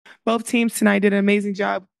both teams tonight did an amazing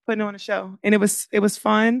job putting on a show, and it was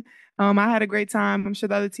fun. I had a great time. I'm sure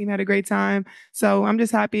the other team had a great time. So I'm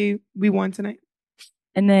just happy we won tonight.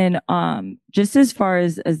 And then just as far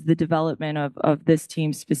as the development of this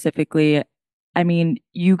team specifically, I mean,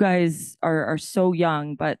 you guys are so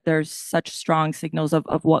young, but there's such strong signals of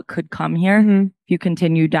what could come here Hmm. if you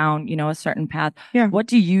continue down, a certain path. Yeah. What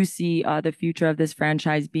do you see the future of this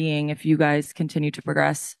franchise being if you guys continue to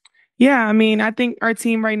progress? Yeah, I mean, I think our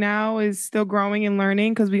team right now is still growing and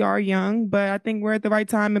learning because we are young, but I think we're at the right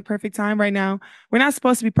time and perfect time right now. We're not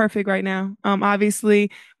supposed to be perfect right now. Obviously,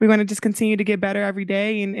 we're going to just continue to get better every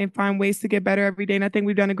day and find ways to get better every day. And I think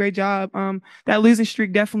we've done a great job. That losing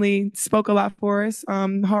streak definitely spoke a lot for us.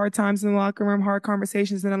 Hard times in the locker room, hard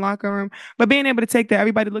conversations in the locker room, but being able to take that,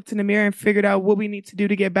 everybody looked in the mirror and figured out what we need to do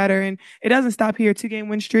to get better. And it doesn't stop here. 2 game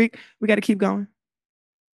win streak. We got to keep going.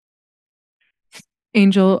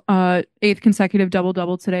 Angel, eighth consecutive double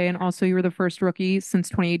double today, and also you were the first rookie since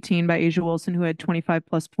 2018 by Asia Wilson who had 25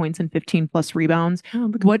 plus points and 15 plus rebounds.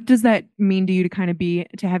 What does that mean to you to kind of be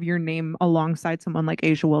to have your name alongside someone like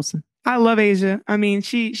Asia Wilson? I love Asia. I mean,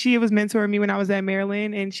 she was mentoring me when I was at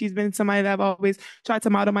Maryland, and she's been somebody that I've always tried to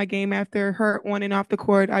model my game after her on and off the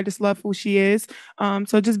court. I just love who she is.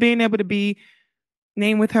 So just being able to be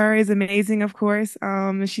named with her is amazing, of course.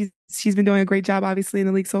 She's been doing a great job, obviously, in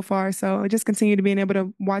the league so far. So I just continue to being able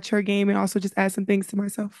to watch her game and also just add some things to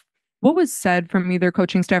myself. What was said from either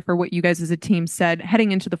coaching staff or what you guys as a team said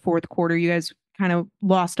heading into the fourth quarter? You guys kind of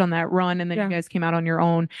lost on that run and then Yeah. you guys came out on your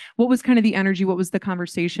own. What was kind of the energy? What was the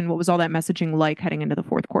conversation? What was all that messaging like heading into the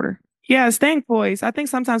fourth quarter? Yeah, staying poised. I think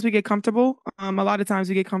sometimes we get comfortable. A lot of times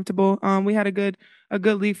we get comfortable. We had a good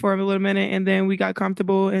lead for a little minute, and then we got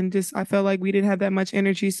comfortable, and just I felt like we didn't have that much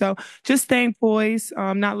energy. So just staying poised,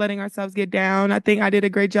 not letting ourselves get down. I think I did a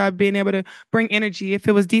great job being able to bring energy. If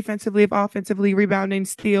it was defensively, if offensively, rebounding,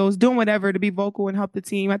 steals, doing whatever to be vocal and help the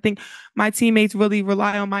team. I think my teammates really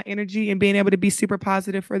rely on my energy and being able to be super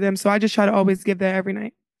positive for them. So I just try to always give that every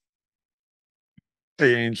night.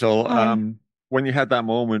 Hey Angel, Hi. when you had that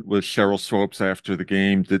moment with Sheryl Swoopes after the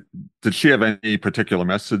game, did she have any particular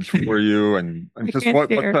message for you? And I just can't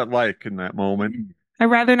what's share. that like in that moment? I'd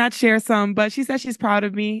rather not share some, but she said she's proud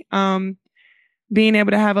of me. Being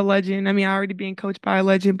able to have a legend. I mean, I already being coached by a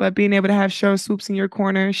legend, but being able to have Sheryl Swoopes in your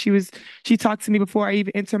corner. She talked to me before I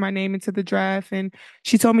even entered my name into the draft, and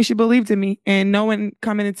she told me she believed in me. And no one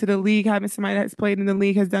coming into the league, having somebody that's played in the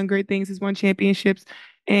league, has done great things, has won championships,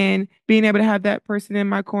 and being able to have that person in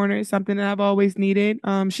my corner is something that I've always needed.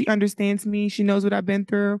 She understands me. She knows what I've been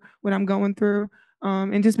through, what I'm going through.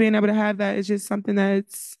 And just being able to have that is just something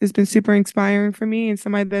that's it's been super inspiring for me and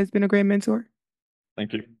somebody that's been a great mentor.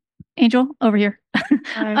 Thank you. Angel, over here.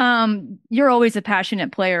 Hi. You're always a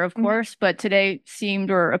passionate player, of Mhm. course, but today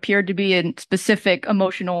seemed or appeared to be a specific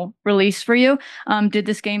emotional release for you. Did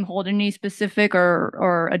this game hold any specific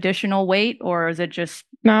or additional weight, or is it just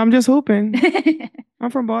No, I'm just hooping. I'm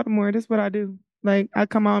from Baltimore. This is what I do. Like I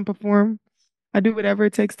come out and perform. I do whatever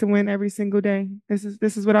it takes to win every single day. This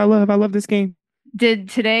is what I love. I love this game. did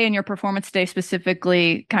today and your performance today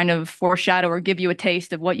specifically kind of foreshadow or give you a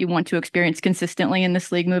taste of what you want to experience consistently in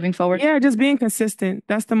this league moving forward? Yeah, just being consistent.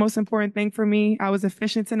 That's the most important thing for me. I was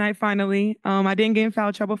efficient tonight finally. I didn't get in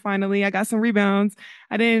foul trouble finally. I got some rebounds.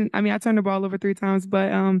 I mean, I turned the ball over 3 times,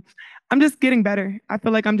 but I'm just getting better. I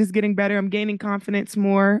feel like I'm just getting better. I'm gaining confidence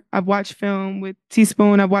more. I've watched film with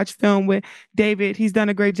Teaspoon. I've watched film with David. He's done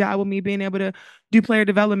a great job with me being able to do player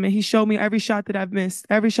development. He showed me every shot that I've missed,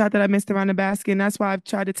 every shot that I missed around the basket. And that's why I've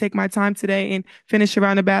tried to take my time today and finish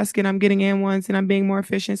around the basket. I'm getting in ones and I'm being more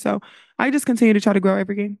efficient. So I just continue to try to grow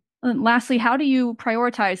every game. And lastly, how do you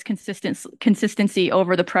prioritize consistency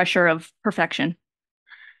over the pressure of perfection?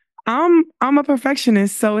 I'm a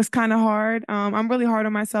perfectionist, so it's kind of hard. I'm really hard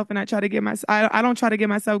on myself, and I try to get my I don't try to give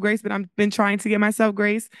myself grace, but I've been trying to give myself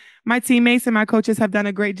grace. My teammates and my coaches have done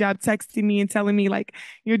a great job texting me and telling me like,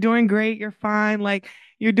 "You're doing great, you're fine, like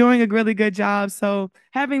you're doing a really good job." So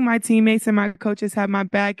having my teammates and my coaches have my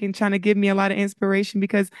back and trying to give me a lot of inspiration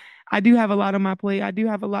because I do have a lot on my plate. I do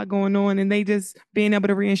have a lot going on, and they just being able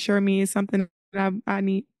to reassure me is something that I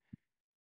need.